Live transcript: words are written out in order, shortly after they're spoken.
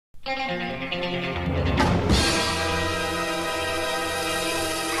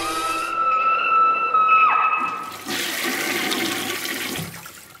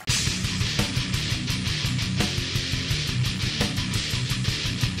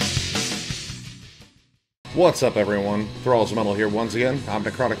What's up, everyone? Thralls Metal here once again. I'm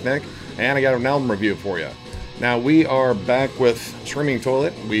Necrotic Nick, and I got an album review for you. Now, we are back with Screaming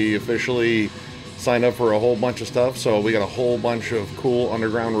Toilet. We officially signed up for a whole bunch of stuff, so we got a whole bunch of cool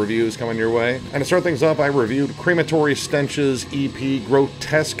underground reviews coming your way. And to start things off, I reviewed Crematory Stench's EP,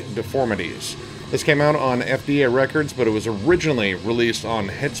 Grotesque Deformities. This came out on FDA Records, but it was originally released on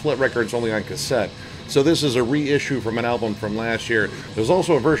Headsplit Records only on cassette. So this is a reissue from an album from last year. There's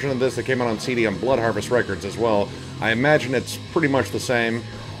also a version of this that came out on CD on Blood Harvest Records as well. I imagine it's pretty much the same.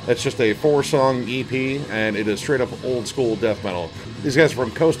 It's just a 4-song EP, and it is straight up old school death metal. These guys are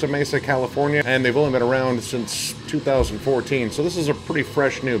from Costa Mesa, California, and they've only been around since 2014, so this is a pretty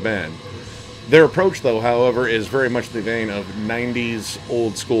fresh new band. Their approach, though, however, is very much the vein of 90s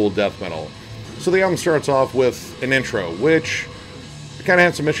old school death metal. So the album starts off with an intro, which I kind of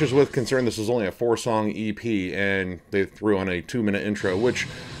had some issues with, considering this is only a 4-song EP, and they threw on a 2-minute intro, which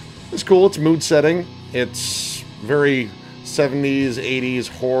is cool. It's mood setting. It's very 70s, 80s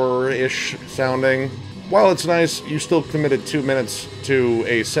horror-ish sounding. While it's nice, you still committed 2 minutes to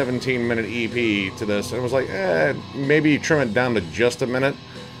a 17-minute EP to this, and it was like, maybe trim it down to just a minute,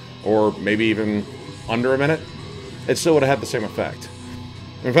 or maybe even under a minute. It still would have had the same effect.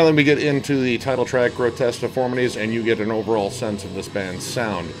 And finally, we get into the title track, Grotesque Deformities, and you get an overall sense of this band's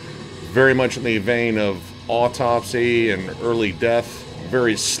sound. Very much in the vein of Autopsy and Early Death.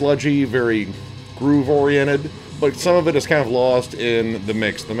 Very sludgy, very groove-oriented, but some of it is kind of lost in the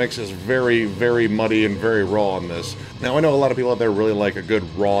mix. The mix is very, very muddy and very raw on this. Now, I know a lot of people out there really like a good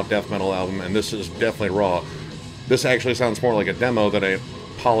raw death metal album, and this is definitely raw. This actually sounds more like a demo than a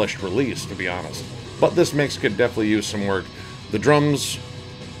polished release, to be honest. But this mix could definitely use some work. The drums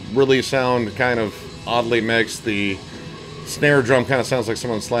really sound kind of oddly mixed. The snare drum kind of sounds like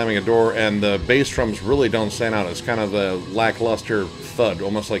someone slamming a door, and the bass drums really don't stand out. It's kind of a lackluster thud,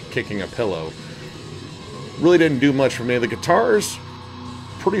 almost like kicking a pillow. Really didn't do much for me. The guitars,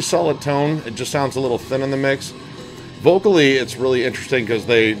 pretty solid tone. It just sounds a little thin in the mix. Vocally, it's really interesting because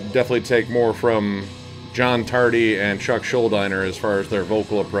they definitely take more from John Tardy and Chuck Schuldiner as far as their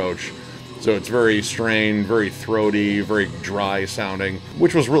vocal approach. So it's very strained, very throaty, very dry sounding,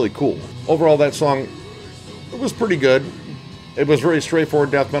 which was really cool. Overall, that song, it was pretty good. It was very straightforward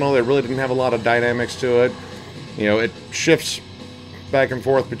death metal. It really didn't have a lot of dynamics to it. You know, it shifts back and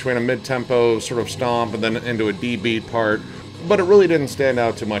forth between a mid-tempo sort of stomp and then into a D-beat part. But it really didn't stand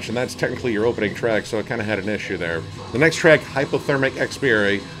out too much, and that's technically your opening track, so it kind of had an issue there. The next track, Hypothermic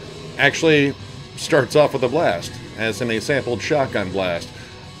Expiry, actually starts off with a blast, as in a sampled shotgun blast.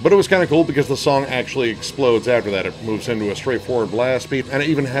 But it was kind of cool because the song actually explodes after that. It moves into a straightforward blast beat, and it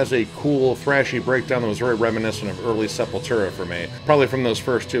even has a cool, thrashy breakdown that was very reminiscent of early Sepultura for me. Probably from those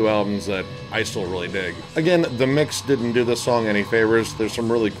first 2 albums that I still really dig. Again, the mix didn't do this song any favors. There's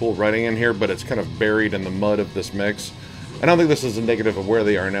some really cool writing in here, but it's kind of buried in the mud of this mix. I don't think this is indicative of where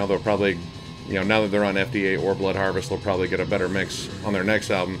they are now. They'll probably, you know, now that they're on FDA or Blood Harvest, they'll probably get a better mix on their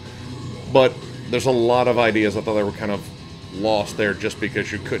next album. But there's a lot of ideas I thought they were kind of lost there just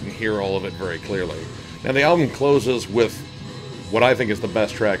because you couldn't hear all of it very clearly. Now, the album closes with what I think is the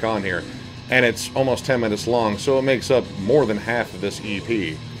best track on here, and it's almost 10 minutes long, so it makes up more than half of this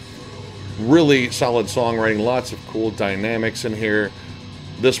EP. Really solid songwriting, lots of cool dynamics in here.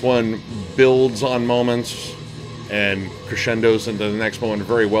 This one builds on moments and crescendos into the next moment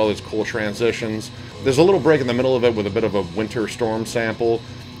very well. There's cool transitions. There's a little break in the middle of it with a bit of a Winter Storm sample,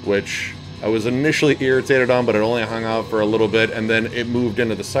 which I was initially irritated on, but it only hung out for a little bit, and then it moved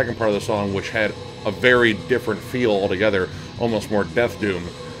into the second part of the song, which had a very different feel altogether, almost more Death Doom.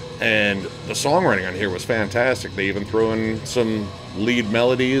 And the songwriting on here was fantastic. They even threw in some lead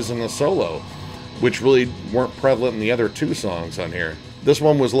melodies and a solo, which really weren't prevalent in the other 2 songs on here. This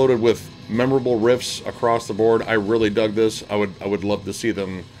one was loaded with memorable riffs across the board. I really dug this. I would love to see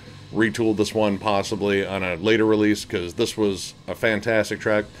them retool this one possibly on a later release, because this was a fantastic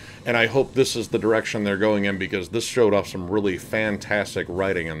track, and I hope this is the direction they're going in, because this showed off some really fantastic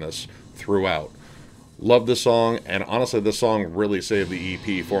writing in this throughout. Love this song, and honestly this song really saved the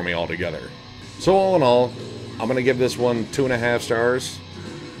EP for me altogether. So all in all, I'm going to give this one 2.5 stars,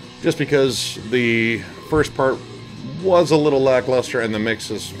 just because the first part was a little lackluster and the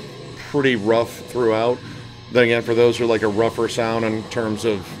mix is pretty rough throughout. Then again, for those who like a rougher sound in terms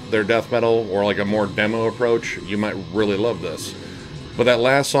of their death metal, or like a more demo approach, you might really love this. But that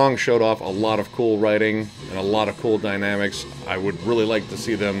last song showed off a lot of cool writing and a lot of cool dynamics. I would really like to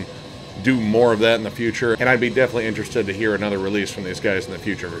see them do more of that in the future, and I'd be definitely interested to hear another release from these guys in the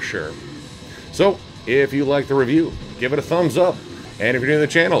future for sure. So, if you like the review, give it a thumbs up. And if you're new to the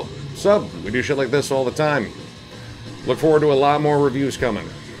channel, sub. We do shit like this all the time. Look forward to a lot more reviews coming.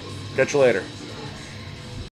 Catch you later.